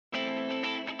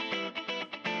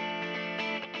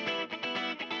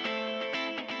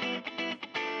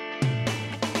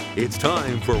It's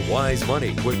time for Wise Money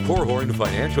with Korhorn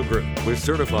Financial Group with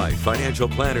certified financial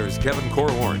planners Kevin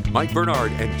Korhorn, Mike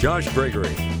Bernard, and Josh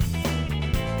Gregory.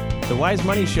 The Wise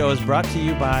Money Show is brought to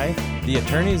you by the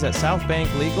attorneys at South Bank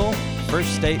Legal,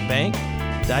 First State Bank,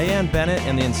 Diane Bennett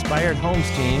and the Inspired Homes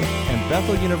team, and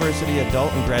Bethel University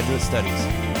Adult and Graduate Studies.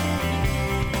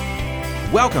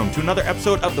 Welcome to another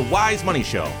episode of the Wise Money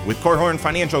Show with Korhorn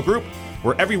Financial Group,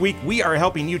 where every week we are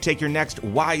helping you take your next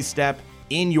wise step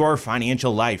in your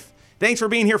financial life. Thanks for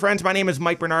being here, friends. My name is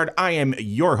Mike Bernard. I am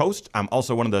your host. I'm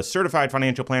also one of the certified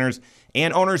financial planners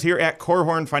and owners here at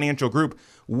Korhorn Financial Group.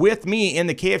 With me in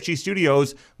the KFG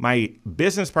studios, my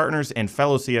business partners and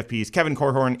fellow CFPs, Kevin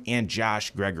Korhorn and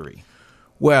Josh Gregory.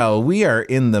 Well, we are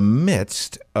in the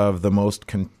midst of the most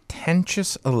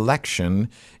contentious election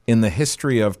in the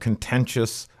history of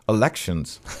contentious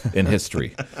elections in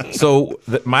history. So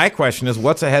my question is,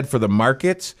 what's ahead for the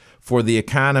markets, for the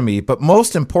economy, but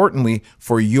most importantly,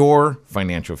 for your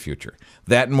financial future?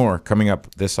 That and more coming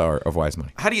up this hour of Wise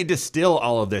Money. How do you distill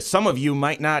all of this? Some of you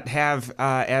might not have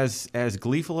as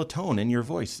gleeful a tone in your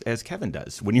voice as Kevin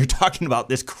does when you're talking about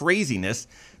this craziness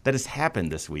that has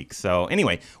happened this week. So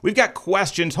anyway, we've got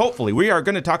questions. Hopefully, we are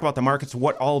going to talk about the markets,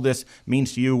 what all this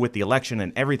means to you with the election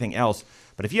and everything else.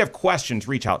 But if you have questions,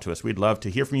 reach out to us. We'd love to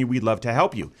hear from you. We'd love to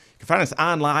help you. You can find us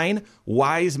online,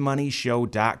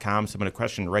 wisemoneyshow.com. Submit a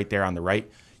question right there on the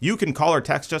right. You can call or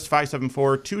text us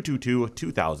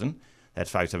 574-222-2000.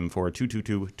 That's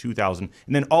 574-222-2000. And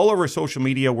then all over social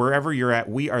media, wherever you're at,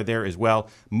 we are there as well.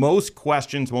 Most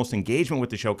questions, most engagement with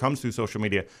the show comes through social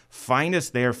media. Find us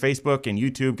there. Facebook and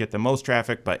YouTube get the most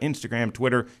traffic, but Instagram,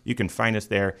 Twitter, you can find us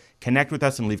there. Connect with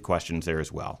us and leave questions there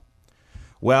as well.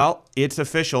 Well, it's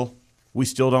official. We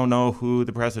still don't know who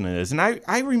the president is. And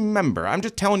I remember, I'm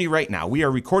just telling you right now, we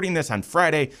are recording this on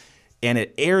Friday, and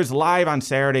it airs live on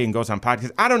Saturday and goes on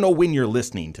podcast. I don't know when you're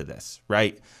listening to this,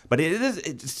 right? But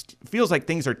it just feels like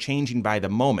things are changing by the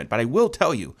moment. But I will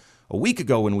tell you, a week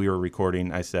ago when we were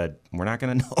recording, I said, we're not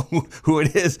going to know who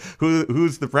it is,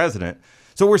 who's the president.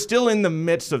 So we're still in the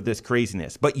midst of this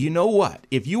craziness. But you know what?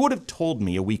 If you would have told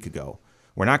me a week ago,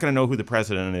 we're not going to know who the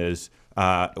president is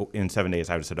in 7 days,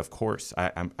 I would have said, of course,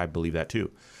 I believe that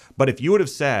too. But if you would have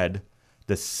said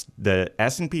the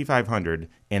S&P 500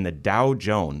 and the Dow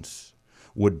Jones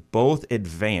would both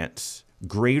advance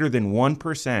greater than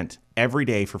 1% every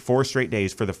day for 4 straight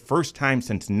days for the first time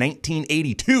since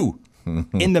 1982.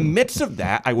 In the midst of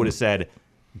that, I would have said,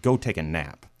 go take a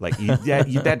nap. Like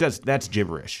that's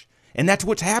gibberish. And that's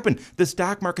what's happened. The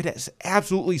stock market has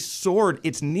absolutely soared.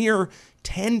 It's near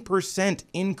 10%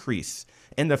 increase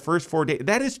in the first 4 days.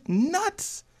 That is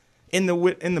nuts in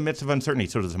the midst of uncertainty.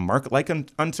 So does the market like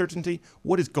uncertainty?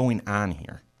 What is going on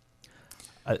here?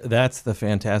 That's the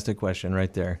fantastic question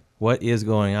right there. What is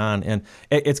going on? And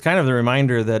it's kind of the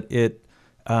reminder that it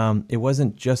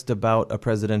wasn't just about a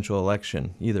presidential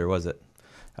election either, was it?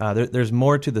 There's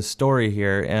more to the story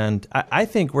here, and I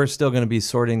think we're still going to be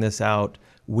sorting this out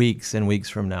weeks and weeks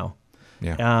from now.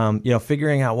 Yeah.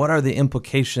 Figuring out what are the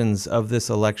implications of this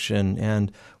election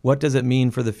and what does it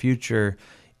mean for the future.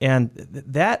 And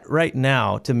that right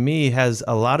now, to me, has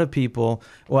a lot of people,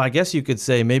 well, I guess you could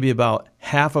say maybe about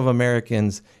half of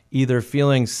Americans either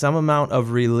feeling some amount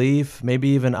of relief, maybe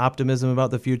even optimism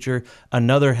about the future,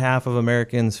 another half of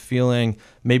Americans feeling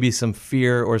maybe some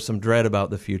fear or some dread about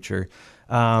the future.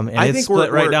 And I think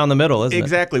split right down the middle, isn't it?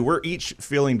 Exactly. We're each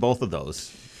feeling both of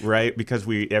those, right? Because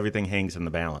everything hangs in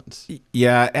the balance.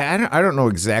 Yeah, I don't know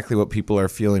exactly what people are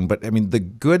feeling, but I mean, the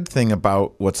good thing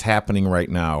about what's happening right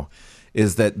now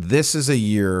is that this is a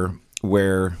year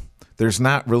where there's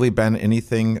not really been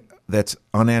anything that's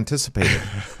unanticipated,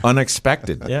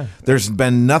 unexpected. Yeah. There's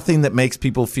been nothing that makes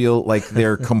people feel like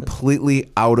they're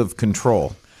completely out of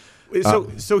control.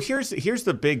 So here's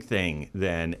the big thing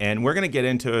then, and we're going to get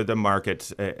into the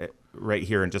markets right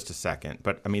here in just a second.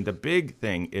 But I mean, the big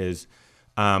thing is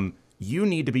you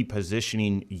need to be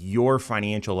positioning your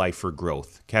financial life for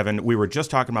growth. Kevin, we were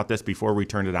just talking about this before we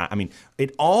turned it on. I mean,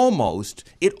 it almost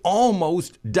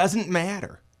doesn't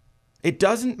matter. It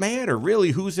doesn't matter really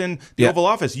who's in the Oval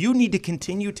Office. You need to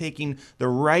continue taking the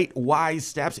right wise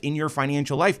steps in your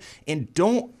financial life, and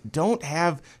don't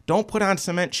put on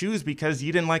cement shoes because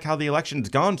you didn't like how the election's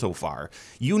gone so far.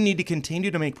 You need to continue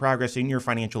to make progress in your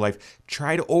financial life.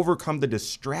 Try to overcome the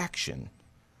distraction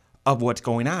of what's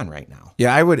going on right now.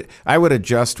 Yeah, I would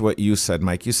adjust what you said,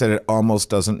 Mike. You said it almost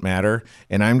doesn't matter,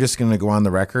 and I'm just going to go on the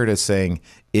record as saying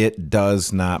it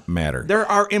does not matter. There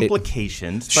are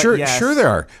implications. Sure there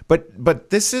are. But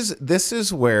this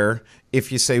is where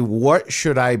if you say, what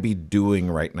should I be doing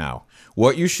right now?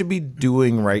 What you should be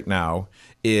doing right now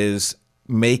is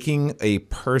making a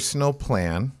personal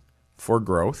plan for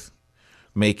growth.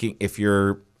 If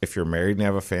you're married and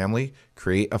have a family,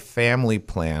 create a family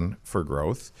plan for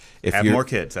growth. Have more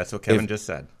kids. That's what Kevin just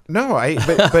said. No,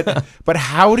 but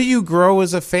how do you grow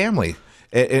as a family?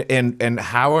 And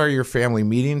how are your family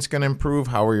meetings going to improve?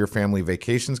 How are your family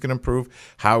vacations going to improve?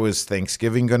 How is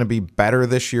Thanksgiving going to be better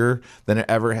this year than it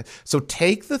ever has? So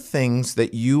take the things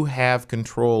that you have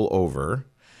control over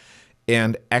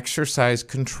and exercise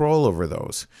control over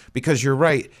those. Because you're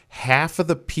right, half of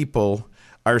the people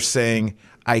are saying,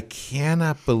 I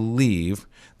cannot believe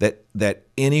that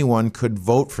anyone could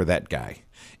vote for that guy.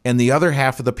 And the other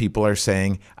half of the people are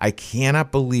saying, I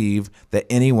cannot believe that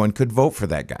anyone could vote for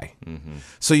that guy. Mm-hmm.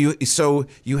 So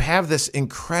you have this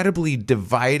incredibly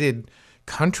divided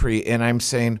country, and I'm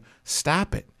saying,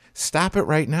 stop it. Stop it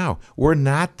right now. We're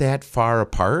not that far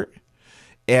apart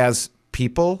as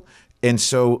people. And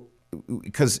so,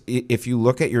 because if you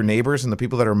look at your neighbors and the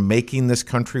people that are making this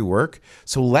country work,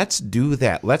 so let's do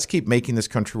that. Let's keep making this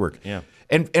country work. Yeah.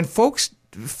 And folks,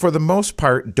 for the most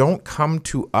part, don't come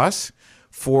to us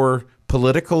for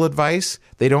political advice.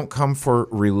 They don't come for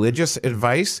religious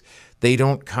advice. They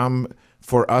don't come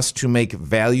for us to make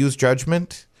values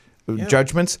judgments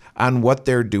on what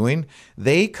they're doing.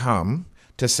 They come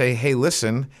to say, hey,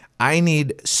 listen, I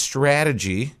need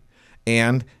strategy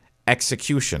and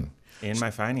execution. In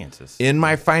my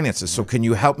finances. So can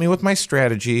you help me with my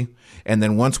strategy? And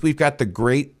then once we have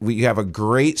a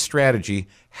great strategy,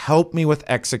 help me with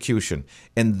execution.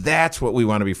 And that's what we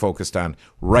want to be focused on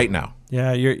right now.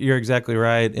 Yeah, you're exactly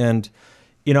right. And,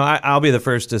 I'll be the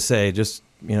first to say, just,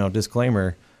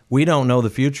 disclaimer, we don't know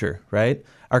the future, right?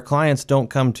 Our clients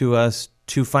don't come to us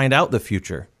to find out the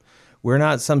future. We're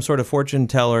not some sort of fortune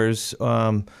tellers.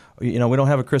 We don't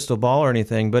have a crystal ball or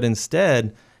anything, but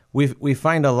instead, we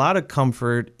find a lot of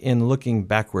comfort in looking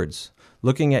backwards,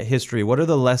 looking at history. What are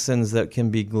the lessons that can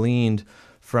be gleaned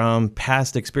from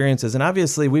past experiences? And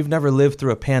obviously, we've never lived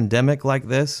through a pandemic like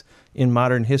this in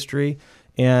modern history.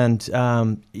 And,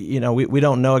 we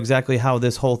don't know exactly how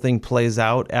this whole thing plays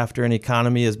out after an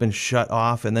economy has been shut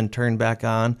off and then turned back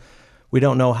on. We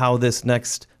don't know how this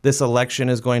election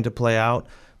is going to play out.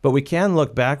 But we can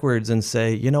look backwards and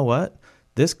say, you know what?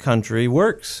 This country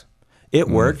works. It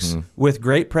works with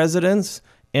great presidents,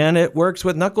 and it works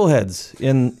with knuckleheads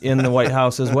in the White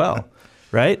House as well,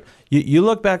 right? You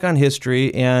look back on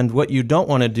history, and what you don't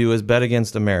want to do is bet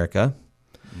against America.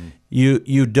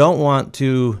 You don't want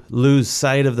to lose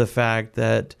sight of the fact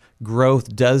that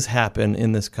growth does happen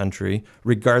in this country,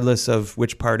 regardless of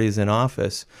which party is in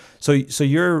office. So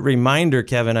your reminder,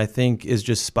 Kevin, I think is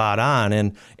just spot on.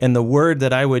 And the word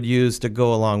that I would use to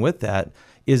go along with that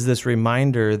is this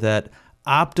reminder that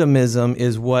optimism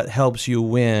is what helps you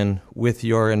win with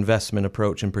your investment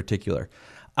approach in particular.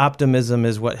 Optimism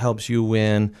is what helps you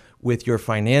win with your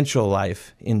financial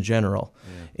life in general.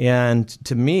 Yeah. And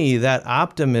to me, that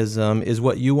optimism is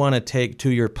what you want to take to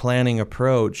your planning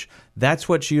approach. That's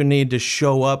what you need to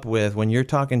show up with when you're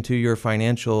talking to your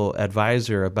financial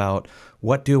advisor about,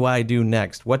 what do I do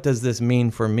next? What does this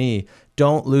mean for me?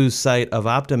 Don't lose sight of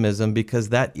optimism, because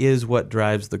that is what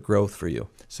drives the growth for you.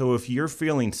 So if you're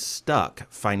feeling stuck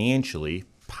financially,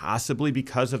 possibly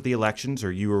because of the elections,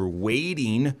 or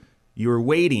you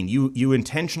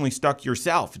intentionally stuck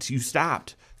yourself. You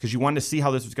stopped because you wanted to see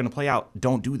how this was going to play out.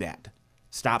 Don't do that.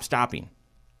 Stop stopping.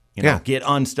 Get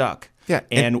unstuck. Yeah.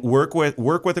 And work with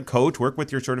a coach, work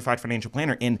with your certified financial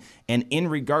planner. And in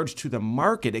regards to the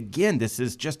market, again, this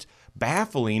is just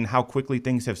baffling how quickly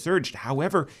things have surged.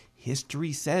 However,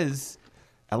 history says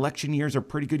election years are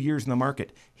pretty good years in the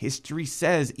market. History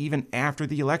says even after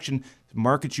the election,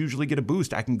 markets usually get a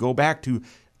boost. I can go back to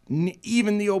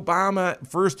even the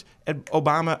first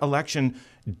Obama election.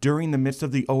 During the midst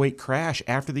of the 2008 crash,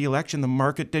 after the election, the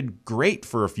market did great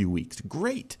for a few weeks.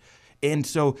 Great. And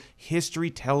so history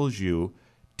tells you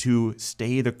to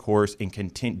stay the course and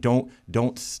continue.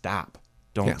 Don't stop.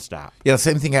 Don't stop. Yeah, the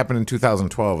same thing happened in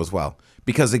 2012 as well.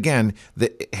 Because again,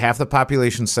 half the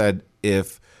population said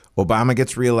if Obama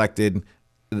gets reelected,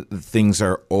 things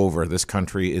are over. This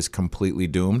country is completely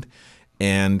doomed.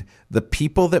 And the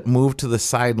people that moved to the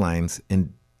sidelines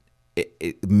and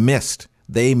missed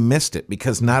it,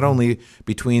 because not only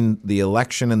between the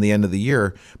election and the end of the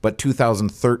year, but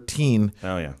 2013,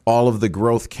 all of the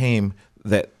growth came.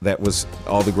 That was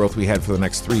all the growth we had for the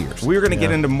next 3 years. We're going to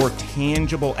get into more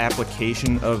tangible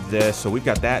application of this. So we've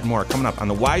got that and more coming up on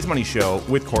the Wise Money Show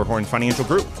with Korhorn Financial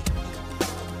Group.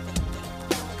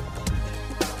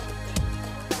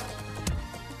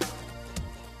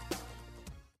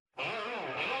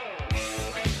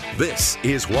 This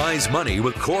is Wise Money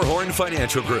with Korhorn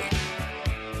Financial Group.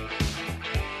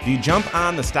 Do you jump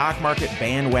on the stock market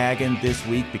bandwagon this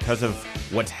week because of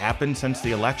what's happened since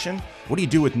the election? What do you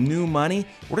do with new money?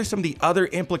 What are some of the other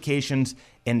implications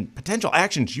and potential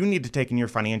actions you need to take in your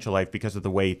financial life because of the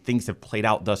way things have played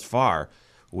out thus far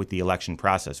with the election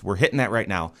process? We're hitting that right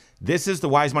now. This is the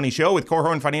Wise Money Show with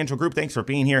Korhorn Financial Group. Thanks for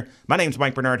being here. My name's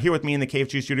Mike Bernard. Here with me in the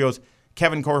KFG studios,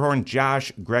 Kevin Korhorn,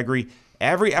 Josh Gregory.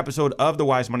 Every episode of the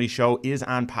Wise Money Show is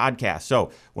on podcast.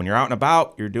 So when you're out and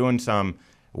about, you're doing some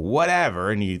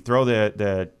whatever, and you throw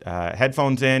the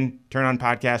headphones in, turn on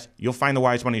podcast, you'll find the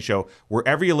Wise Money Show.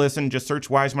 Wherever you listen, just search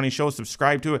Wise Money Show,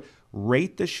 subscribe to it,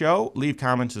 rate the show, leave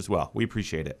comments as well. We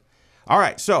appreciate it. All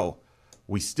right, so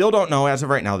we still don't know as of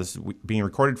right now. This is being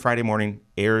recorded Friday morning,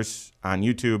 airs on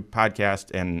YouTube,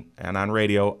 podcast, and on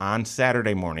radio on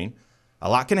Saturday morning. A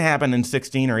lot can happen in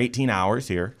 16 or 18 hours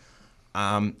here.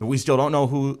 We still don't know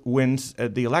who wins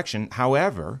the election.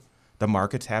 However, the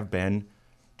markets have been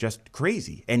just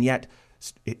crazy. And yet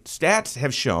stats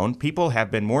have shown people have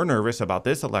been more nervous about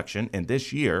this election and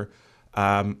this year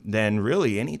than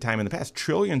really any time in the past.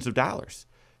 Trillions of dollars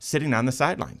sitting on the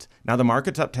sidelines. Now the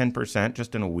market's up 10%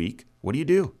 just in a week. What do you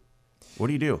do? What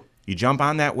do you do? You jump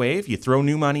on that wave? You throw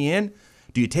new money in?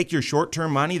 Do you take your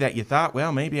short-term money that you thought,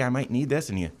 well, maybe I might need this,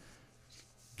 and you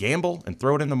gamble and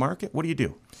throw it in the market? What do you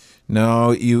do?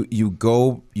 No, you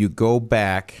go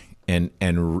back and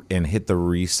hit the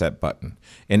reset button.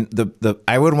 And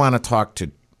I would want to talk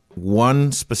to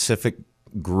one specific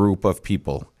group of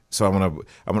people. So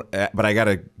but I got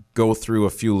to go through a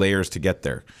few layers to get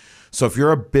there. So if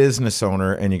you're a business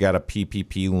owner and you got a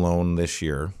PPP loan this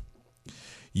year,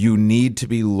 you need to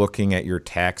be looking at your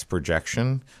tax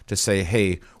projection to say,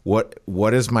 hey,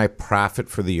 what is my profit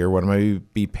for the year? What am I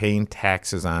be paying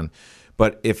taxes on?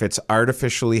 But if it's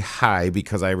artificially high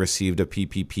because I received a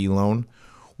PPP loan,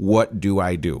 what do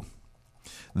I do?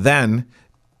 Then,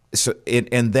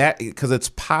 because it's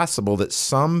possible that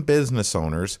some business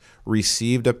owners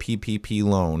received a PPP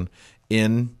loan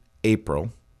in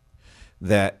April,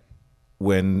 that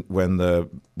when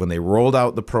they rolled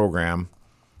out the program,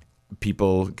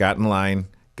 people got in line,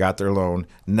 got their loan,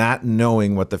 not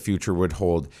knowing what the future would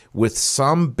hold. With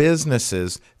some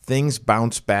businesses, things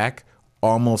bounce back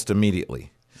almost immediately.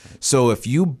 So if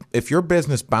your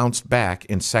business bounced back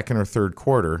in second or third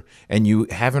quarter and you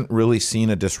haven't really seen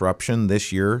a disruption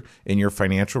this year in your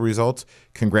financial results,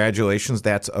 congratulations,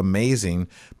 that's amazing.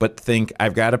 But think,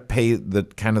 I've got to pay the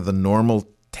kind of the normal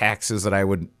taxes that I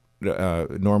would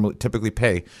typically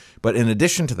pay. But in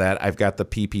addition to that, I've got the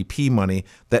PPP money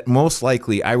that most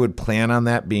likely I would plan on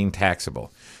that being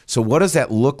taxable. So what does that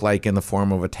look like in the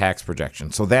form of a tax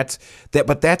projection? So that's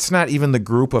not even the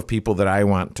group of people that I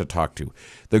want to talk to.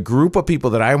 The group of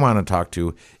people that I want to talk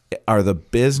to are the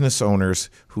business owners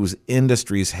whose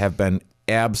industries have been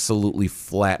absolutely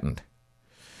flattened.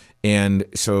 And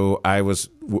so I was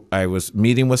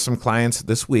meeting with some clients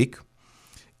this week,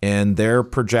 and their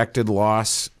projected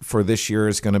loss for this year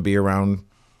is going to be around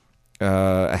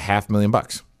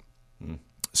 $500,000.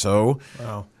 So,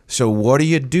 wow. So what do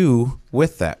you do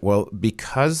with that? Well,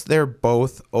 because they're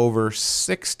both over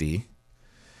 60,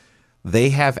 they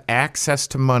have access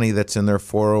to money that's in their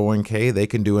 401k. They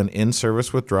can do an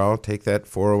in-service withdrawal, take that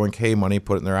 401k money,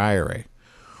 put it in their IRA.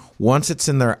 Once it's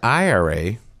in their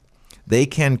IRA, they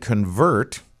can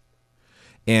convert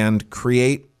and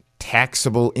create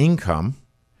taxable income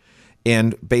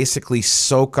and basically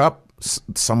soak up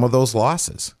some of those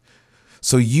losses.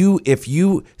 So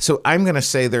I'm going to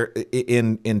say there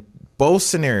in both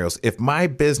scenarios, if my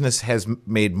business has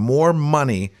made more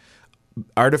money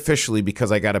artificially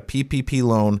because I got a PPP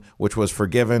loan, which was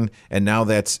forgiven, and now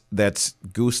that's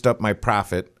goosed up my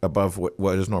profit above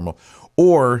what is normal,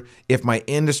 or if my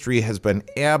industry has been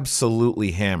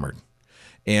absolutely hammered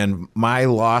and my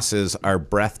losses are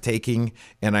breathtaking,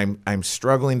 and I'm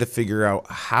struggling to figure out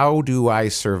how do I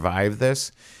survive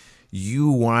this.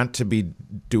 You want to be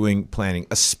doing planning,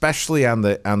 especially on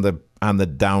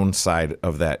the downside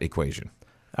of that equation.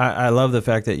 I love the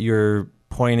fact that you're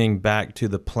pointing back to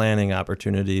the planning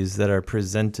opportunities that are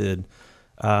presented,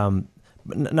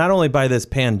 not only by this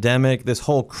pandemic, this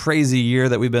whole crazy year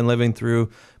that we've been living through,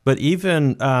 but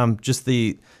even just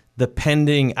the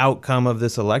pending outcome of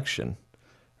this election.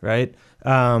 Right?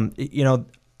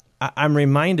 I'm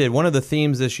reminded one of the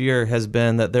themes this year has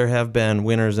been that there have been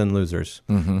winners and losers.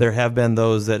 Mm-hmm. There have been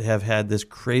those that have had this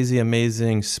crazy,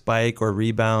 amazing spike or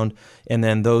rebound, and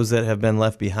then those that have been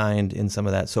left behind in some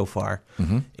of that so far.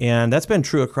 Mm-hmm. And that's been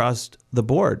true across the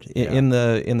board in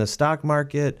the stock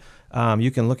market. You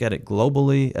can look at it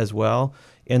globally as well.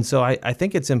 And so I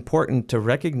think it's important to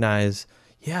recognize,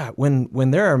 when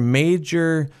there are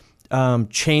major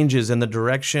changes in the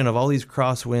direction of all these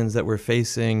crosswinds that we're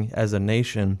facing as a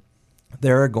nation,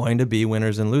 there are going to be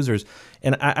winners and losers.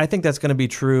 And I think that's going to be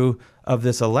true of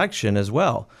this election as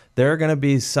well. There are going to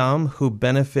be some who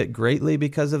benefit greatly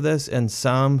because of this, and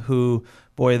some who,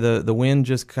 boy, the wind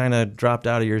just kind of dropped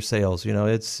out of your sails. You know,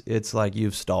 it's like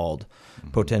you've stalled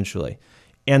potentially.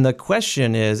 And the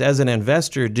question is, as an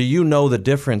investor, do you know the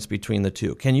difference between the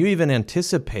two? Can you even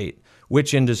anticipate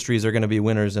which industries are going to be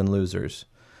winners and losers?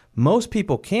 Most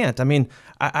people can't. I mean,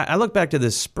 I look back to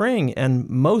this spring, and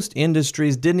most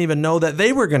industries didn't even know that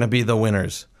they were going to be the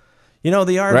winners. You know,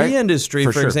 the RV industry,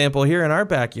 for example, here in our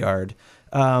backyard,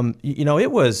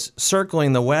 it was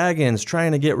circling the wagons,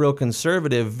 trying to get real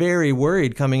conservative, very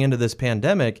worried coming into this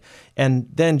pandemic. And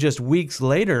then just weeks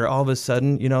later, all of a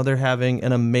sudden, they're having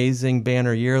an amazing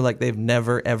banner year like they've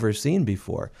never, ever seen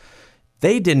before.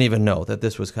 They didn't even know that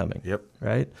this was coming. Yep.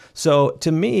 Right? So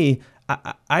to me,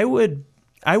 I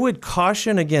would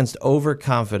caution against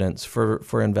overconfidence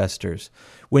for investors.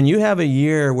 When you have a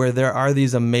year where there are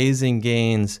these amazing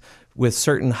gains with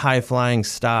certain high-flying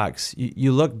stocks,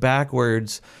 you look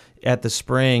backwards at the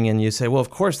spring and you say, well, of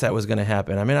course that was going to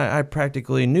happen. I mean, I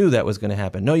practically knew that was going to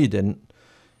happen. No, you didn't.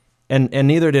 And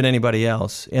neither did anybody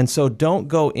else. And so don't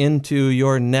go into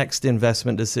your next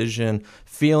investment decision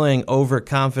feeling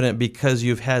overconfident because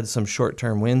you've had some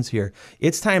short-term wins here.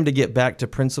 It's time to get back to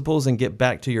principles and get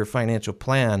back to your financial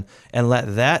plan and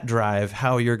let that drive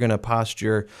how you're going to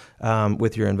posture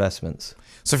with your investments.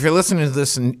 So if you're listening to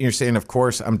this and you're saying, of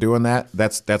course, I'm doing that,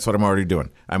 that's what I'm already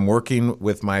doing. I'm working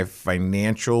with my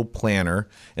financial planner.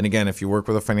 And again, if you work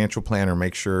with a financial planner,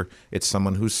 make sure it's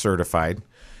someone who's certified.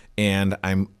 And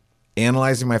I'm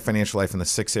analyzing my financial life in the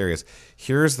 6 areas.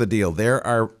 Here's the deal. There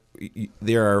are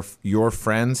your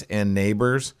friends and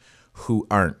neighbors who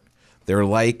aren't. They're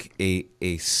like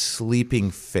a sleeping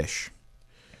fish.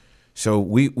 So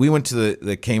we went to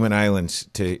the Cayman Islands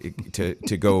to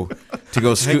go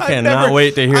scoop. I cannot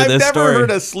wait to hear this story. I've never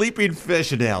heard a sleeping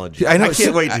fish analogy. I know. I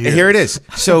can't wait to hear. Here it is.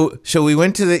 So we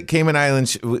went to the Cayman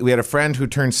Islands. We had a friend who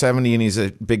turned 70, and he's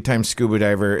a big time scuba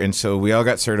diver. And so we all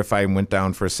got certified and went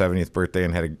down for his 70th birthday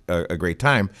and had a great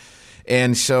time.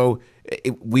 And so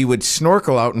we would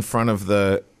snorkel out in front of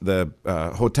the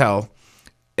hotel,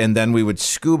 and then we would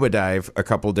scuba dive a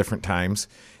couple different times.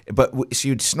 But so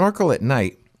you'd snorkel at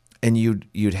night. And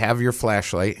you'd have your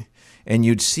flashlight, and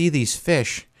you'd see these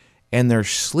fish, and they're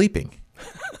sleeping.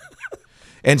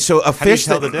 And so a fish.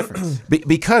 How do you tell the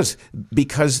difference?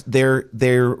 Because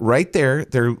they're right there.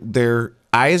 Their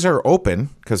eyes are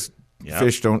open because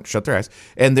fish don't shut their eyes,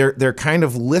 and they're kind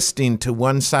of listing to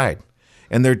one side,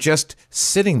 and they're just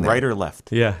sitting there. Right or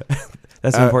left? Yeah.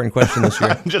 That's an important question this year.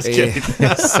 I'm just kidding.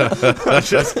 I'm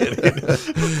just kidding.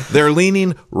 They're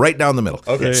leaning right down the middle.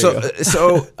 Okay.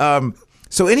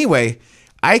 So anyway,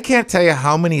 I can't tell you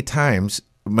how many times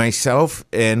myself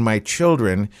and my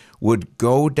children would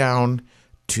go down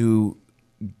to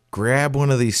grab one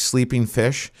of these sleeping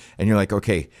fish, and you're like,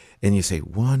 okay, and you say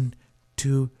 1,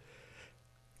 2,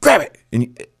 grab it,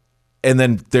 and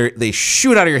then they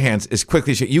shoot out of your hands as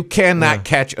quickly as you cannot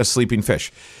catch a sleeping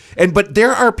fish. But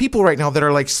there are people right now that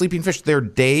are like sleeping fish. They're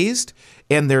dazed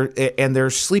and they're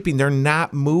sleeping. They're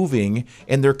not moving,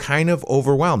 and they're kind of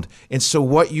overwhelmed. And so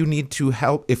what you need to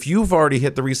help, if you've already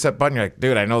hit the reset button, you're like,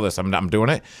 dude, I know this, I'm doing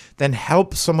it. Then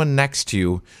help someone next to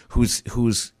you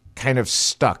who's kind of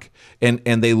stuck and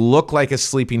they look like a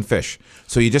sleeping fish.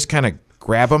 So you just kind of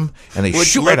grab them and they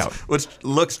shoot right out. Which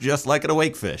looks just like an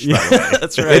awake fish, by the way.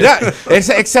 That's right. It does,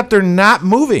 except they're not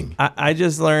moving. I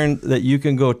just learned that you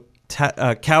can go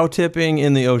cow tipping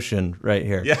in the ocean right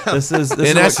here. Yeah. This is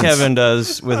what Kevin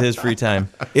does with his free time.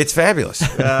 It's fabulous.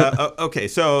 Okay,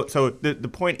 so the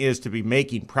point is to be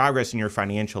making progress in your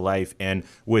financial life, and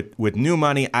with new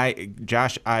money.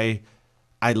 Josh,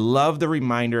 I love the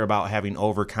reminder about having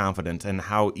overconfidence and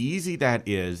how easy that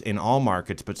is in all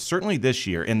markets, but certainly this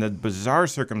year in the bizarre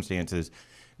circumstances.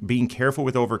 Being careful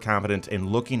with overconfidence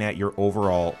and looking at your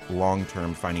overall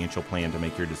long-term financial plan to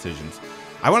make your decisions.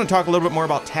 I want to talk a little bit more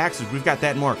about taxes. We've got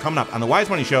that and more coming up on the Wise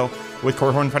Money Show with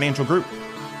Korhorn Financial Group.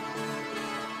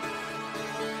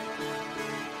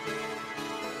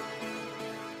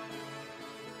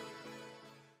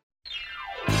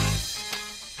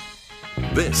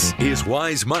 This is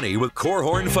Wise Money with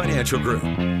Korhorn Financial Group.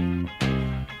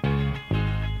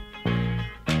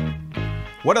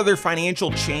 What other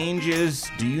financial changes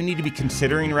do you need to be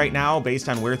considering right now based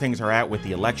on where things are at with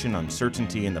the election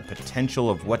uncertainty and the potential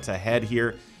of what's ahead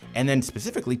here? And then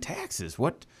specifically taxes.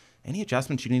 What any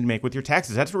adjustments you need to make with your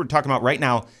taxes. That's what we're talking about right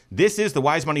now. This is the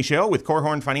Wise Money Show with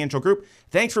Korhorn Financial Group.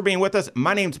 Thanks for being with us.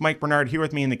 My name's Mike Bernard. Here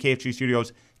with me in the KFG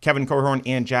studios, Kevin Korhorn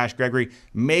and Josh Gregory.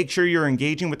 Make sure you're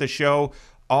engaging with the show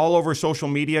all over social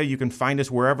media. You can find us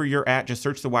wherever you're at. Just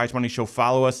search the Wise Money Show,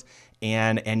 follow us,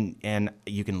 and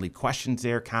you can leave questions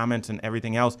there, comments, and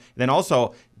everything else. Then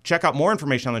also check out more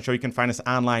information on the show. You can find us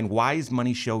online,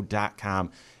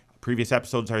 wisemoneyshow.com. Previous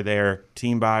episodes are there.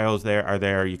 Team bios are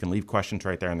there. You can leave questions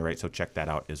right there on the right, so check that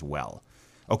out as well.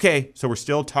 Okay, so we're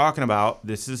still talking about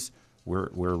this.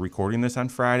 We're recording this on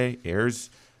Friday. Airs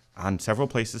on several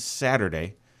places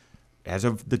Saturday. As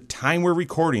of the time we're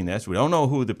recording this, we don't know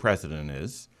who the president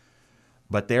is,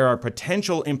 but there are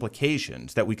potential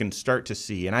implications that we can start to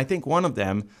see. And I think one of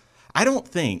them,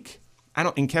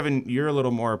 and Kevin, you're a little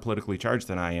more politically charged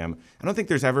than I am. I don't think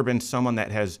there's ever been someone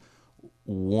that has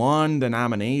won the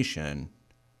nomination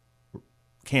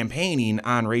campaigning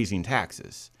on raising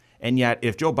taxes. And yet,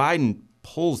 if Joe Biden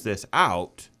pulls this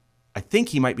out, I think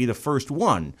he might be the first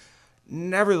one.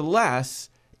 Nevertheless,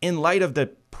 in light of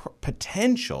the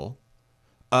potential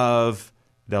of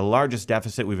the largest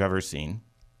deficit we've ever seen,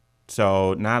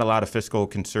 so not a lot of fiscal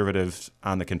conservatives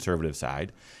on the conservative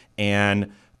side,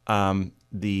 and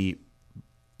the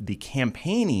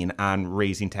campaigning on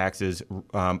raising taxes,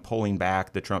 pulling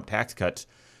back the Trump tax cuts,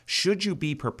 should you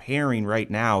be preparing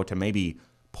right now to maybe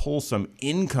pull some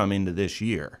income into this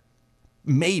year?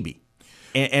 Maybe.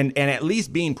 And at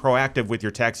least being proactive with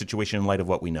your tax situation in light of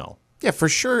what we know. Yeah, for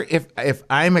sure. If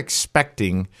I'm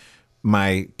expecting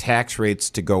my tax rates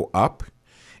to go up,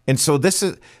 and so this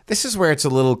is where it's a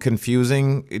little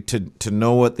confusing to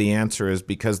know what the answer is,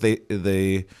 because Joe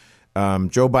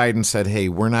Biden said, hey,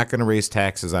 we're not going to raise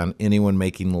taxes on anyone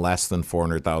making less than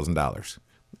 $400,000.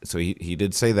 So he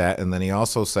did say that. And then he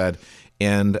also said,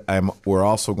 we're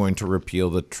also going to repeal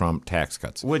the Trump tax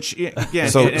cuts. Which, yeah,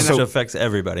 which affects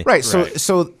everybody. Right.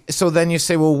 So then you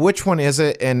say, well, which one is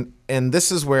it? And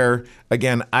this is where,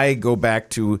 again, I go back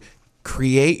to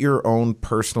create your own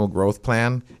personal growth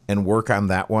plan and work on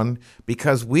that one,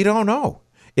 because we don't know.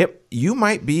 You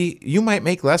might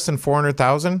make less than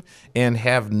 $400,000 and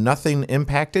have nothing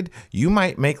impacted. You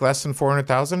might make less than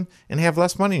 $400,000 and have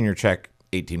less money in your check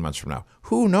 18 months from now.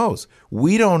 Who knows?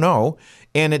 We don't know,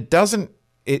 and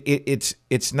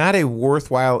it's not a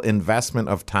worthwhile investment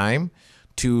of time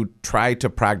to try to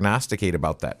prognosticate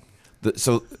about that.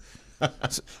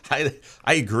 I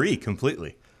agree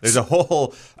completely. There's a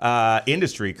whole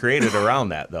industry created around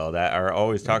that, though, that are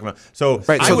always talking about. So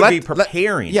I would be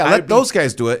preparing. Let those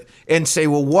guys do it and say,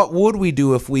 well, what would we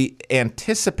do if we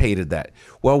anticipated that?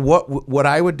 Well, what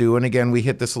I would do, and again, we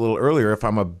hit this a little earlier, if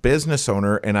I'm a business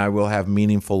owner and I will have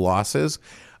meaningful losses,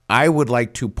 I would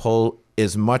like to pull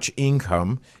as much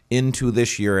income into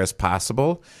this year as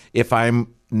possible. If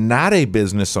I'm not a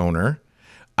business owner,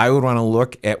 I would want to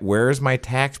look at where's my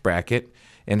tax bracket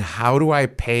and how do I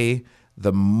pay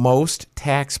the most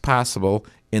tax possible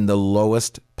in the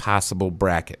lowest possible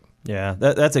bracket. Yeah,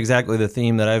 that's exactly the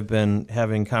theme that I've been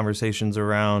having conversations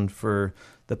around for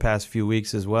the past few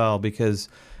weeks as well, because,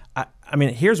 I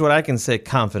mean, here's what I can say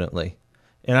confidently,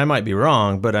 and I might be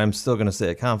wrong, but I'm still going to say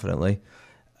it confidently.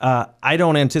 I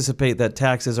don't anticipate that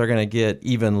taxes are going to get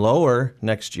even lower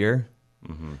next year.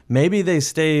 Mm-hmm. Maybe they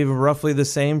stay roughly the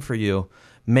same for you.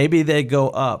 Maybe they go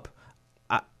up.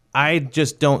 I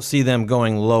just don't see them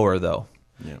going lower, though.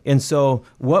 Yeah. And so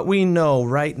what we know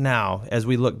right now, as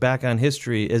we look back on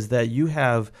history, is that you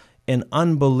have an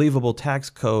unbelievable tax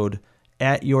code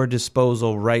at your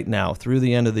disposal right now, through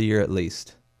the end of the year at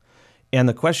least. And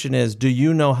the question is, do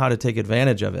you know how to take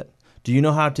advantage of it? Do you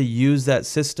know how to use that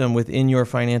system within your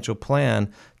financial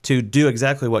plan to do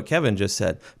exactly what Kevin just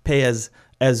said? Pay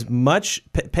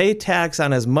pay tax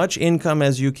on as much income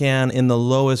as you can in the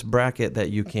lowest bracket that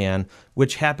you can,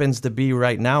 which happens to be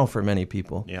right now for many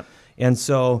people. Yep. And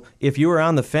so if you were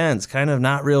on the fence, kind of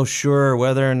not real sure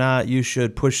whether or not you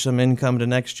should push some income to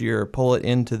next year or pull it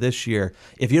into this year,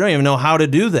 if you don't even know how to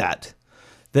do that,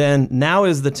 then now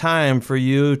is the time for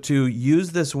you to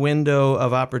use this window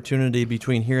of opportunity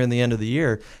between here and the end of the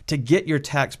year to get your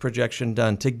tax projection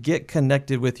done, to get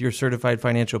connected with your certified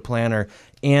financial planner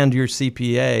and your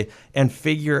CPA, and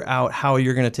figure out how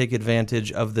you're going to take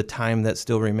advantage of the time that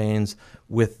still remains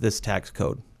with this tax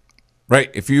code. Right.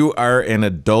 If you are an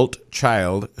adult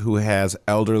child who has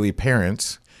elderly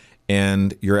parents,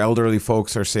 and your elderly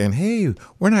folks are saying, hey,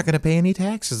 we're not going to pay any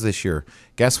taxes this year.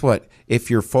 Guess what? If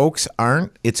your folks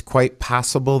aren't, it's quite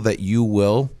possible that you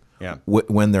will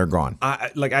when they're gone?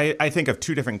 I think of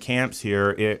two different camps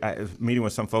here. Meeting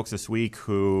with some folks this week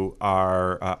who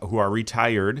are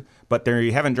retired, but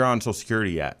they haven't drawn Social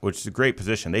Security yet, which is a great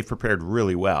position. They've prepared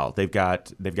really well. They've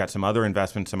got some other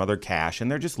investments, some other cash,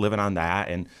 and they're just living on that.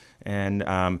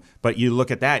 But you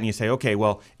look at that and you say, okay,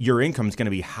 well, your income is going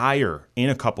to be higher in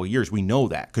a couple of years. We know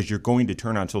that because you're going to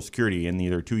turn on Social Security in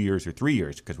either 2 years or 3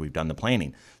 years because we've done the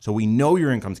planning. So we know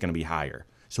your income is going to be higher.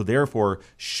 So therefore,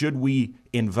 should we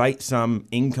invite some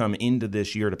income into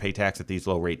this year to pay tax at these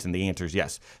low rates? And the answer is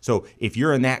yes. So if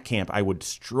you're in that camp,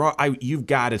 you've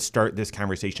got to start this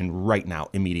conversation right now,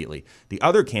 immediately. The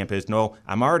other camp is, no,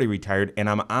 I'm already retired and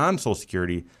I'm on Social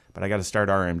Security, but I got to start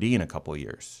RMD in a couple of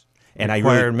years. And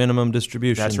required minimum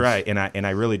distributions. That's right, and I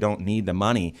really don't need the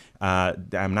money.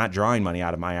 I'm not drawing money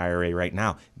out of my IRA right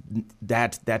now.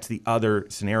 That's the other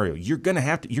scenario. You're going to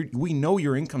have to. We know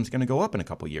your income's going to go up in a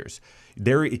couple of years.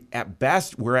 At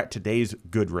best, we're at today's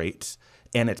good rates,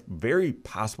 and it's very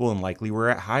possible and likely we're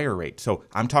at higher rates. So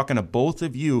I'm talking to both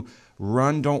of you.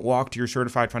 Run, don't walk to your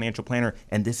certified financial planner.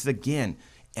 And this is again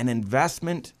an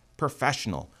investment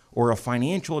professional or a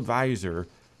financial advisor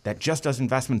that just does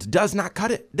investments does not cut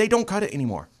it. They don't cut it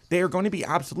anymore. They are going to be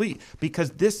obsolete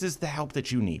because this is the help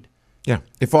that you need. Yeah.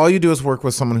 If all you do is work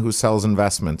with someone who sells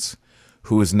investments,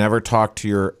 who has never talked to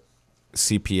your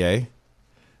CPA,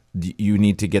 you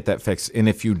need to get that fixed. And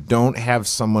if you don't have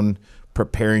someone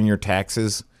preparing your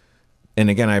taxes,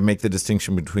 and again, I make the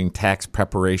distinction between tax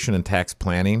preparation and tax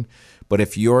planning, but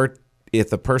if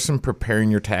the person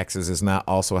preparing your taxes is not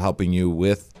also helping you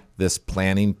with this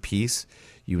planning piece,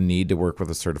 you need to work with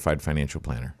a certified financial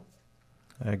planner.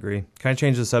 I agree. Can I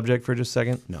change the subject for just a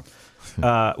second? No.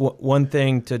 One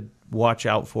thing to watch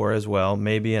out for as well,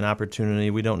 maybe an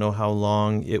opportunity. We don't know how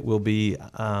long it will be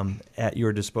at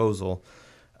your disposal.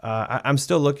 I'm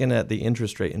still looking at the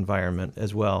interest rate environment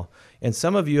as well. And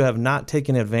some of you have not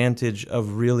taken advantage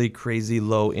of really crazy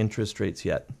low interest rates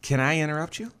yet. Can I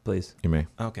interrupt you? Please. You may.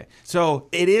 Okay. So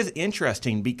it is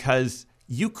interesting because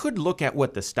you could look at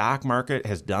what the stock market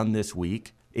has done this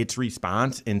week, its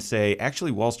response, and say,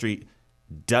 actually, Wall Street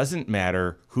doesn't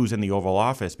matter who's in the Oval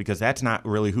Office because that's not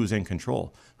really who's in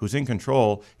control. Who's in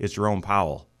control is Jerome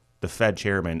Powell, the Fed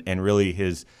chairman, and really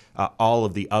all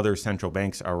of the other central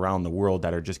banks around the world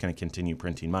that are just going to continue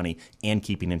printing money and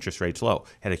keeping interest rates low.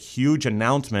 Had a huge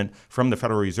announcement from the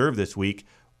Federal Reserve this week.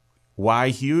 Why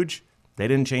huge? They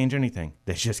didn't change anything.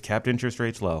 They just kept interest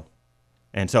rates low.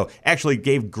 And so actually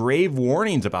gave grave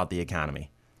warnings about the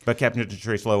economy, but kept interest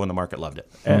rates low and the market loved it.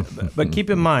 But keep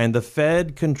in mind, the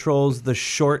Fed controls the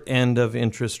short end of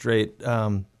interest rate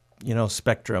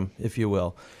spectrum, if you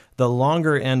will. The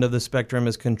longer end of the spectrum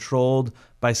is controlled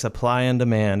by supply and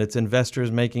demand. It's investors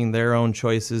making their own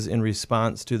choices in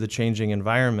response to the changing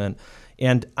environment.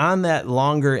 And on that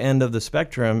longer end of the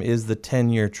spectrum is the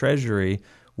 10-year Treasury,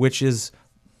 which is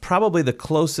probably the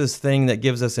closest thing that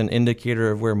gives us an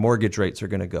indicator of where mortgage rates are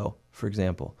going to go, for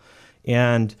example.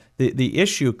 And the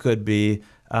issue could be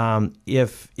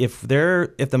if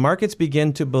the markets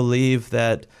begin to believe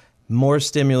that more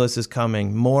stimulus is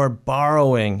coming, more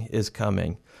borrowing is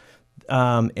coming,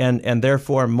 and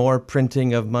therefore more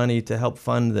printing of money to help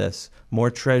fund this,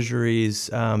 more treasuries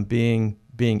being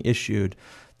issued.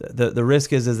 The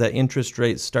risk is that interest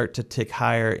rates start to tick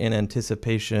higher in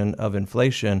anticipation of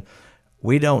inflation.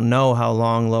 We don't know how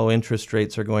long low interest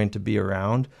rates are going to be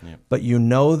around, but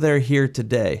they're here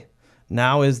today.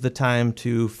 Now is the time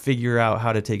to figure out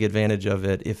how to take advantage of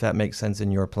it, if that makes sense in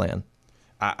your plan.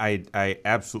 I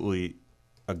absolutely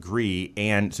agree.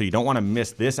 And so you don't want to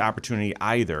miss this opportunity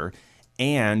either.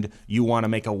 And you want to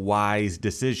make a wise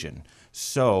decision.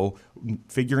 So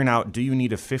figuring out, do you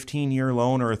need a 15-year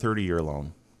loan or a 30-year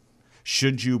loan?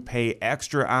 Should you pay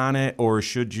extra on it, or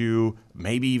should you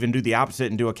maybe even do the opposite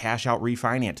and do a cash-out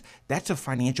refinance? That's a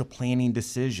financial planning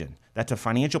decision. That's a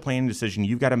financial planning decision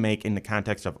you've got to make in the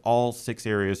context of all 6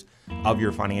 areas of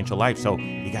your financial life. So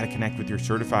you got to connect with your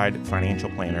certified financial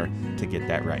planner to get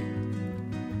that right.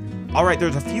 All right,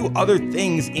 there's a few other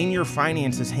things in your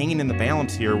finances hanging in the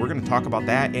balance here. We're going to talk about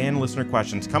that and listener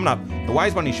questions coming up. The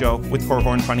Wise Money Show with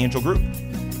Korhorn Financial Group.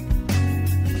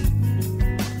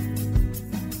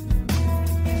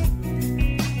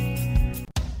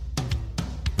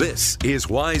 This is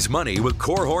Wise Money with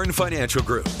Korhorn Financial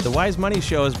Group. The Wise Money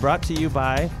Show is brought to you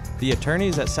by the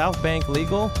attorneys at South Bank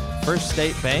Legal, First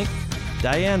State Bank,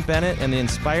 Diane Bennett and the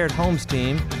Inspired Homes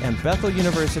team, and Bethel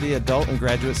University Adult and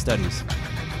Graduate Studies.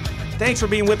 Thanks for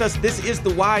being with us. This is the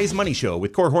Wise Money Show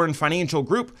with Korhorn Financial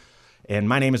Group. And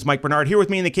my name is Mike Bernard. Here with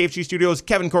me in the KFG studios,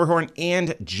 Kevin Korhorn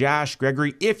and Josh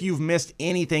Gregory. If you've missed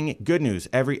anything, good news.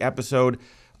 Every episode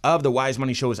of the Wise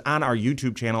Money Show is on our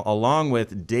YouTube channel, along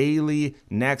with daily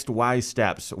next wise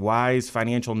steps, wise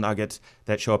financial nuggets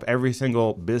that show up every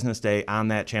single business day on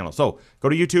that channel. So go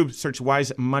to YouTube, search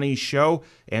Wise Money Show,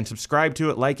 and subscribe to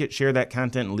it, like it, share that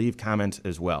content, and leave comments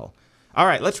as well. All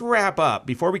right, let's wrap up.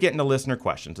 Before we get into listener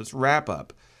questions, let's wrap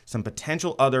up some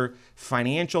potential other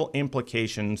financial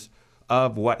implications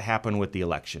of what happened with the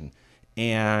election.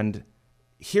 And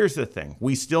here's the thing.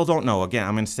 We still don't know. Again,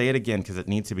 I'm going to say it again because it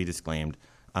needs to be disclaimed.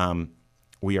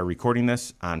 We are recording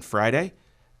this on Friday,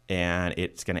 and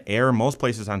it's going to air most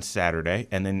places on Saturday,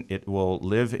 and then it will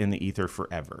live in the ether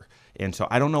forever. And so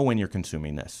I don't know when you're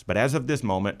consuming this. But as of this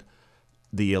moment,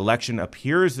 the election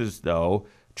appears as though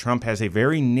Trump has a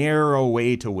very narrow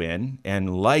way to win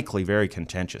and likely very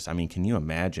contentious. I mean, can you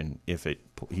imagine if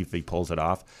he pulls it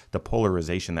off? The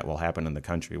polarization that will happen in the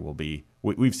country will be,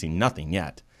 we've seen nothing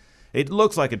yet. It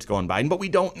looks like it's going Biden, but we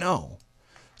don't know.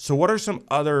 So what are some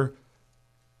other,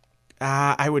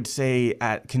 I would say,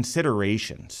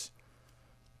 considerations?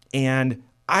 And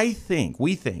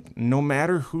we think, no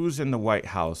matter who's in the White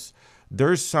House,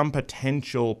 there's some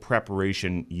potential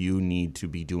preparation you need to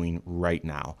be doing right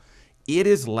now. It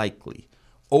is likely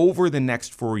over the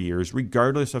next 4 years,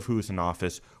 regardless of who's in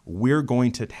office, we're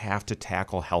going to have to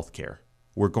tackle healthcare.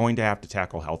 We're going to have to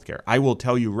tackle healthcare. I will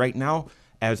tell you right now,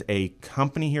 as a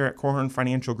company here at Korhorn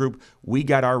Financial Group, we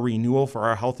got our renewal for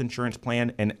our health insurance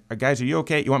plan. And guys, are you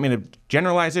okay? You want me to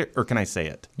generalize it, or can I say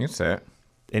it? You say it.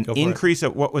 An increase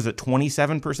of, what was it,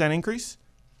 27% increase?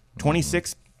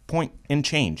 26 point and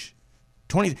change.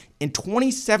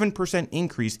 27%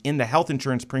 increase in the health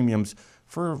insurance premiums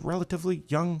for a relatively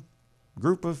young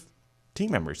group of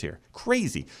team members here.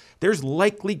 Crazy. There's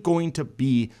likely going to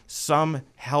be some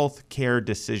health care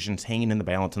decisions hanging in the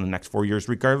balance in the next 4 years,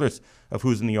 regardless of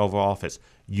who's in the Oval Office.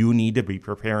 You need to be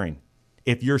preparing.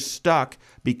 If you're stuck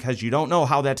because you don't know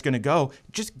how that's going to go,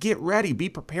 just get ready. Be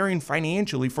preparing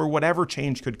financially for whatever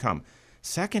change could come.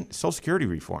 Second, Social Security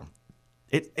reform.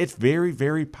 It's very,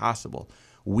 very possible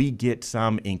we get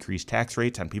some increased tax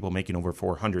rates on people making over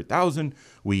 $400,000.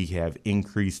 We have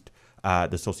increased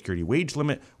the Social Security wage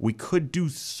limit. We could do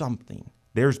something.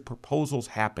 There's proposals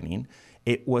happening.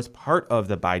 It was part of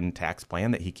the Biden tax plan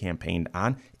that he campaigned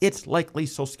on. It's likely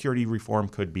Social Security reform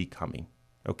could be coming.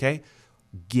 Okay?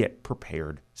 Get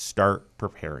prepared. Start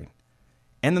preparing.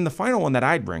 And then the final one that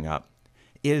I'd bring up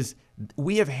is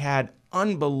we have had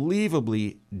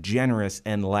unbelievably generous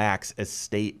and lax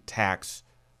estate tax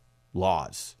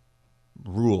laws,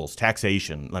 rules,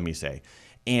 taxation, let me say.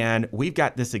 And we've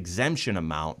got this exemption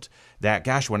amount that,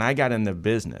 gosh, when I got in the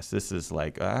business, this is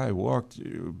like I walked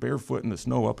barefoot in the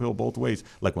snow uphill both ways.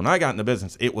 Like when I got in the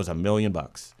business, it was $1 million.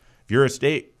 If your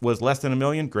estate was less than $1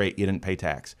 million, great, you didn't pay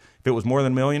tax. If it was more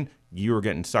than $1 million, you were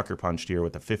getting sucker punched here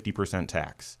with a 50%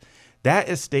 tax. That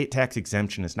estate tax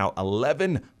exemption is now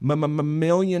 $11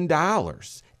 million.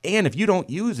 And if you don't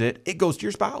use it, it goes to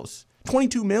your spouse.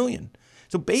 $22 million.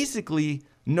 So basically,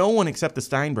 no one except the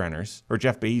Steinbrenners or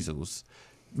Jeff Bezos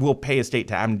will pay estate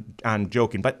tax. I'm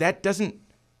joking, but that doesn't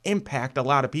impact a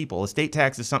lot of people. Estate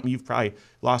tax is something you've probably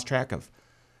lost track of.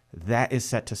 That is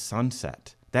set to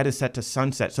sunset.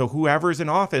 So whoever's in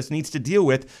office needs to deal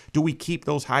with, do we keep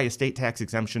those high estate tax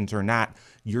exemptions or not?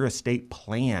 Your estate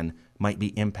plan might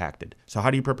be impacted. So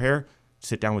how do you prepare?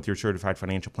 Sit down with your certified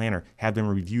financial planner, have them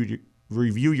review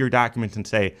your documents and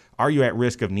say, are you at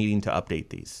risk of needing to update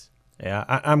these? Yeah,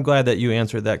 I'm glad that you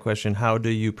answered that question. How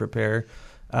do you prepare?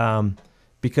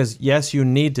 Because yes, you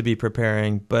need to be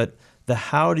preparing, but the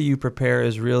how do you prepare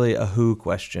is really a who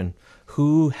question.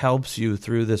 Who helps you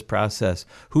through this process?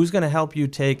 Who's going to help you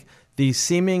take these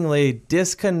seemingly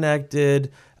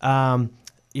disconnected,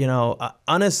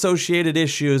 unassociated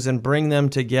issues and bring them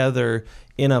together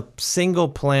in a single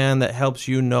plan that helps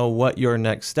you know what your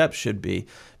next step should be?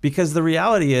 Because the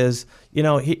reality is,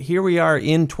 here we are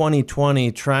in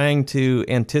 2020 trying to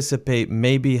anticipate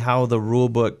maybe how the rule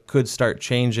book could start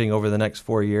changing over the next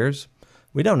 4 years.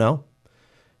 We don't know.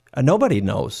 Nobody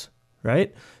knows,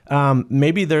 right?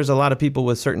 Maybe there's a lot of people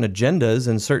with certain agendas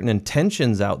and certain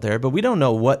intentions out there, but we don't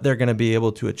know what they're going to be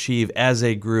able to achieve as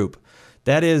a group.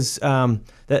 That is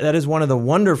that is one of the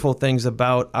wonderful things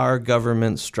about our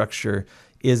government structure,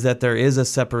 is that there is a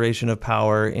separation of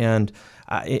power. And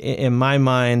in my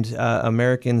mind,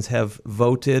 Americans have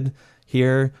voted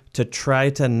here to try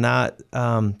to not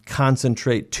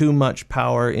concentrate too much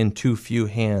power in too few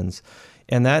hands.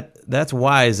 And that's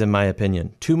wise, in my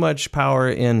opinion. Too much power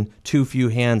in too few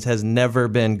hands has never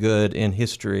been good in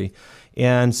history.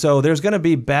 And so there's going to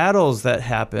be battles that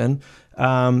happen.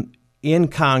 in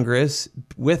Congress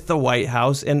with the White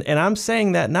House. And I'm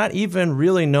saying that not even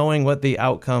really knowing what the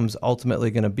outcome's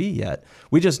ultimately going to be yet.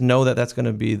 We just know that that's going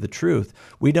to be the truth.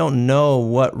 We don't know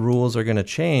what rules are going to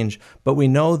change, but we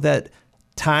know that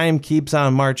time keeps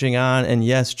on marching on, and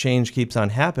yes, change keeps on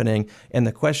happening. And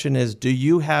the question is, do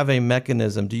you have a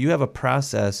mechanism? Do you have a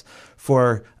process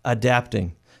for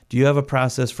adapting? Do you have a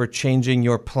process for changing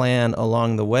your plan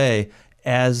along the way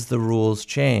as the rules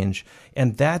change?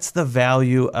 And that's the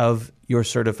value of your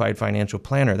certified financial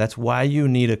planner. That's why you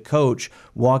need a coach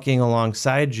walking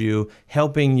alongside you,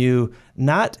 helping you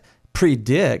not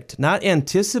predict, not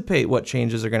anticipate what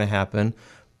changes are going to happen,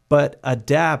 but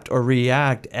adapt or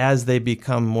react as they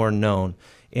become more known.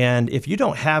 And if you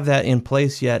don't have that in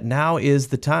place yet, now is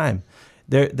the time.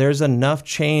 There's enough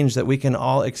change that we can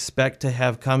all expect to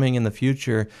have coming in the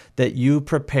future that you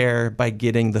prepare by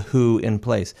getting the who in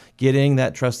place, getting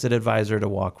that trusted advisor to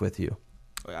walk with you.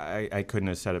 I couldn't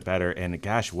have said it better. And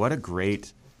gosh, what a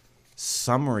great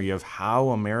summary of how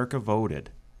America voted.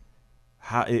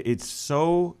 How it's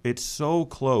so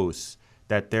close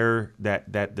that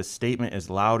that the statement is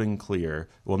loud and clear.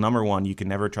 Well, number one, you can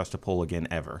never trust a poll again,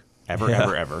 ever.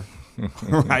 Ever.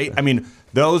 Right? I mean,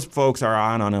 those folks are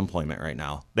on unemployment right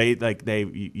now.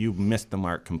 You missed the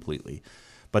mark completely.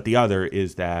 But the other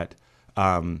is that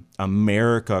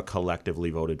America collectively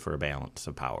voted for a balance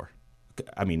of power.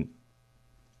 I mean,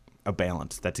 a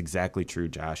balance. That's exactly true,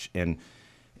 Josh. And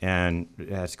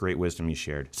that's great wisdom you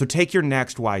shared. So take your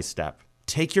next wise step.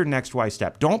 Take your next wise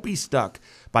step. Don't be stuck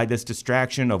by this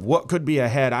distraction of what could be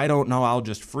ahead. I don't know. I'll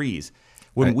just freeze.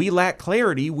 When we lack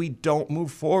clarity, we don't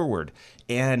move forward.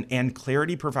 And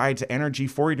clarity provides energy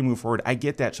for you to move forward. I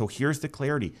get that. So here's the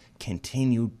clarity.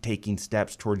 Continue taking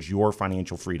steps towards your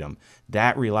financial freedom.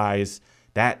 That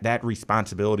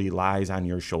responsibility lies on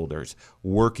your shoulders,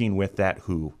 working with that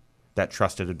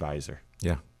trusted advisor.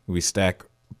 Yeah. We stack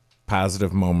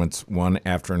positive moments one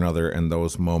after another, and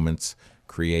those moments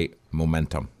create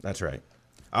momentum. That's right.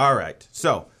 All right.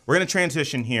 So we're going to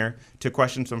transition here to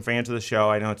questions from fans of the show.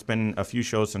 I know it's been a few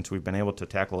shows since we've been able to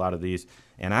tackle a lot of these.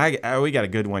 And we got a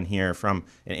good one here from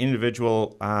an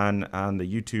individual on the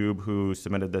YouTube who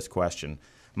submitted this question.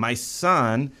 My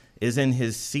son is in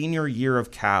his senior year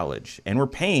of college, and we're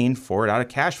paying for it out of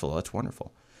cash flow. That's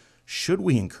wonderful. Should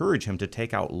we encourage him to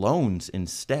take out loans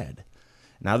instead?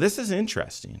 Now, this is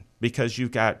interesting because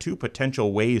you've got two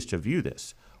potential ways to view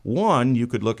this. One, you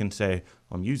could look and say,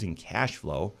 well, I'm using cash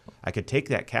flow. I could take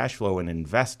that cash flow and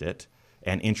invest it,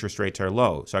 and interest rates are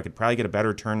low. So I could probably get a better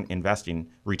return investing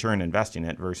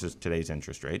it versus today's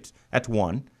interest rates. That's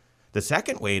one. The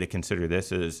second way to consider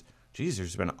this is, geez,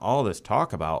 there's been all this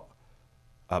talk about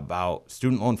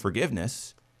student loan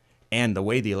forgiveness, and the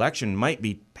way the election might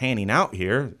be panning out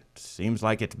here, it seems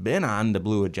like it's been on the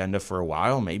blue agenda for a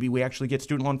while. Maybe we actually get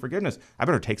student loan forgiveness. I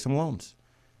better take some loans.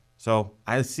 So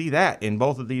I see that in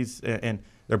both of these, and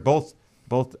they're both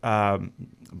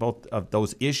of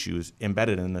those issues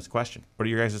embedded in this question. What are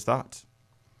your guys' thoughts?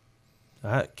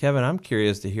 Kevin, I'm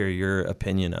curious to hear your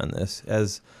opinion on this.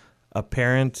 As a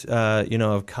parent,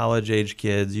 of college-age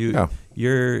kids,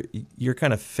 you're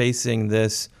kind of facing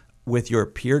this with your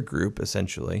peer group,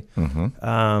 essentially.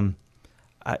 Mm-hmm.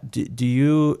 Do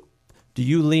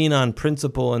you lean on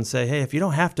principle and say, hey, if you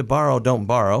don't have to borrow, don't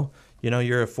borrow?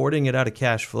 You're affording it out of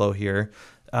cash flow here.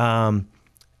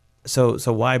 So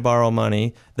why borrow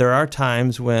money? There are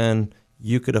times when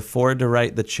you could afford to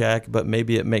write the check, but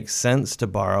maybe it makes sense to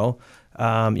borrow.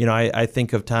 I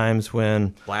think of times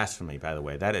when... Blasphemy, by the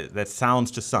way. That sounds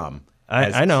to some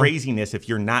as I know. Craziness if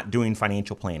you're not doing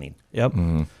financial planning. Yep.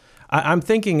 Mm-hmm. I'm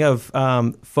thinking of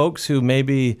folks who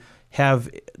maybe have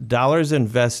dollars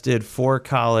invested for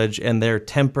college and they're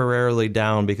temporarily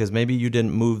down because maybe you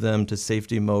didn't move them to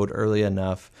safety mode early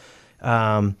enough.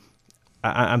 I'm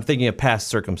thinking of past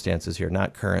circumstances here,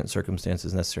 not current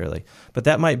circumstances necessarily. But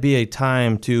that might be a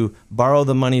time to borrow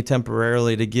the money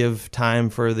temporarily to give time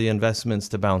for the investments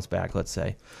to bounce back, let's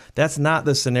say. That's not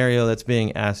the scenario that's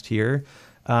being asked here.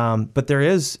 But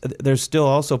there's still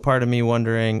also part of me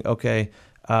wondering, okay,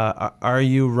 are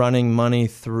you running money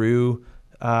through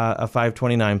a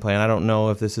 529 plan? I don't know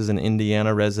if this is an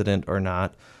Indiana resident or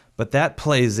not, but that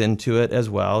plays into it as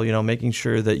well, making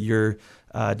sure that you're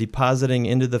depositing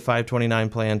into the 529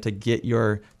 plan to get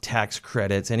your tax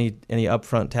credits, any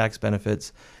upfront tax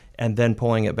benefits, and then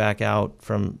pulling it back out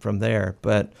from there.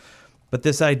 But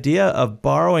this idea of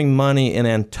borrowing money in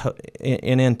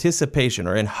anticipation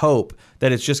or in hope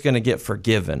that it's just going to get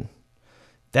forgiven,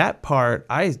 that part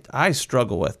I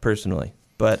struggle with personally.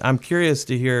 But I'm curious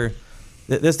to hear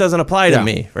that this doesn't apply to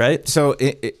me, right? So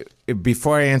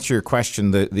before I answer your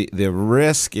question, the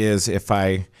risk is if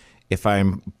I'm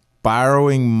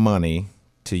borrowing money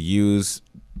to use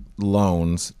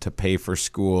loans to pay for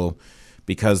school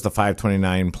because the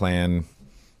 529 plan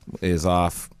is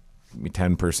off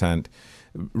 10%.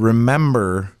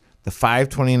 Remember, the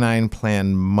 529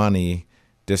 plan money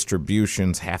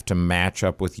distributions have to match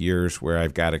up with years where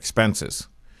I've got expenses.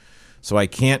 So I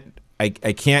can't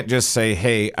just say,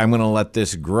 hey, I'm going to let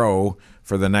this grow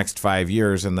for the next 5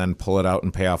 years and then pull it out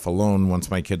and pay off a loan once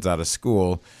my kid's out of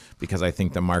school because I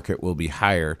think the market will be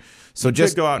higher. So You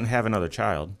just could go out and have another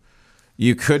child.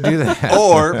 you could do that.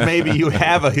 Or maybe you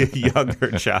have a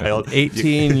younger child.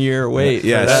 18-year wait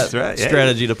Yes. for that That's right. Yeah.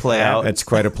 strategy to play out. That's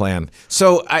quite a plan.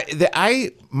 So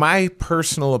my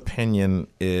personal opinion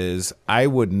is I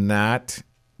would not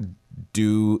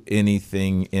do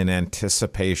anything in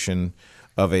anticipation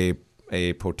of a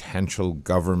potential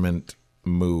government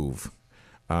move.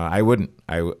 I wouldn't.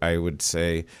 I would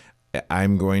say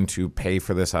I'm going to pay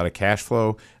for this out of cash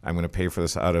flow. I'm going to pay for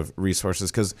this out of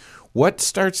resources, because what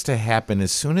starts to happen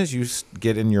as soon as you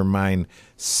get in your mind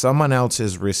someone else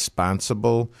is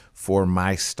responsible for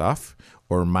my stuff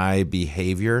or my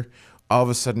behavior, all of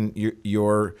a sudden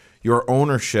your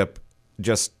ownership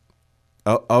just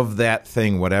of that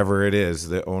thing, whatever it is,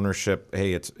 the ownership.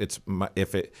 Hey, it's my,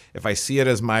 if I see it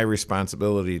as my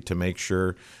responsibility to make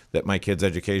sure that my kid's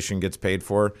education gets paid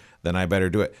for, then I better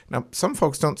do it. Now, some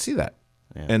folks don't see that,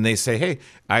 and they say, "Hey,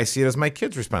 I see it as my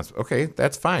kid's responsibility." Okay,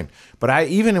 that's fine. But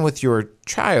even with your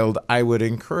child, I would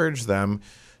encourage them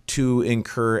to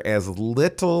incur as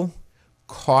little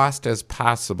cost as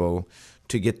possible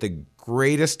to get the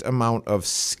greatest amount of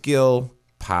skill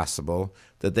possible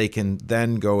that they can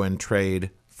then go and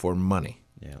trade for money.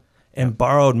 Yeah. And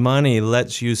borrowed money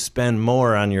lets you spend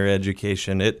more on your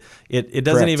education. It doesn't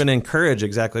Correct. even encourage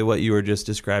exactly what you were just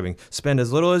describing. Spend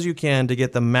as little as you can to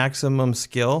get the maximum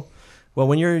skill. Well,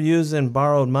 when you're using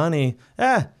borrowed money,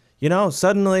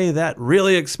 suddenly that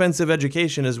really expensive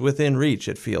education is within reach,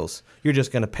 it feels. You're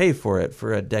just going to pay for it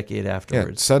for a decade Yeah,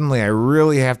 afterwards. suddenly I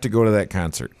really have to go to that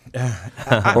concert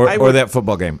or that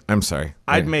football game. I'm sorry.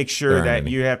 I'd Yeah, make sure there aren't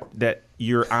any. that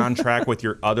you're on track with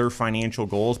your other financial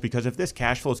goals, because if this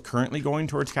cash flow is currently going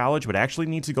towards college but actually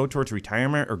needs to go towards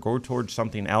retirement or go towards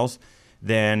something else,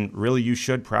 then really you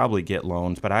should probably get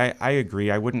loans. But I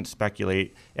agree. I wouldn't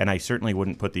speculate, and I certainly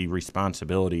wouldn't put the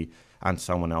responsibility on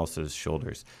someone else's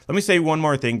shoulders. Let me say one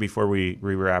more thing before we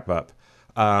wrap up.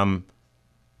 I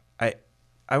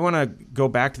want to go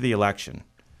back to the election.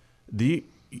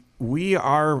 We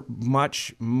are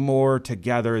much more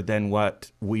together than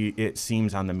what it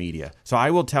seems on the media. So I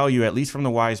will tell you, at least from the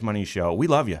Wise Money Show, we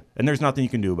love you, and there's nothing you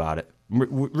can do about it,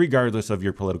 regardless of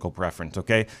your political preference,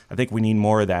 okay? I think we need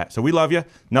more of that. So we love you,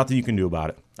 nothing you can do about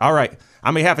it. All right.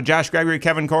 On behalf of Josh Gregory,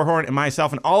 Kevin Korhorn, and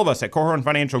myself, and all of us at Korhorn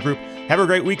Financial Group, have a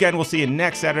great weekend. We'll see you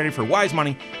next Saturday for Wise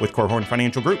Money with Korhorn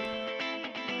Financial Group.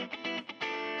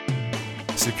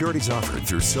 Securities offered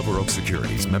through Silver Oak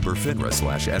Securities, member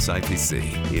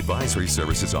FINRA/SIPC. Advisory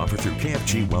services offered through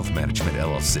KFG Wealth Management,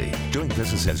 LLC. Doing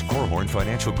business as Korhorn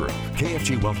Financial Group.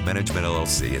 KFG Wealth Management,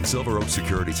 LLC and Silver Oak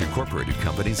Securities Incorporated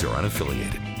companies are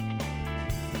unaffiliated.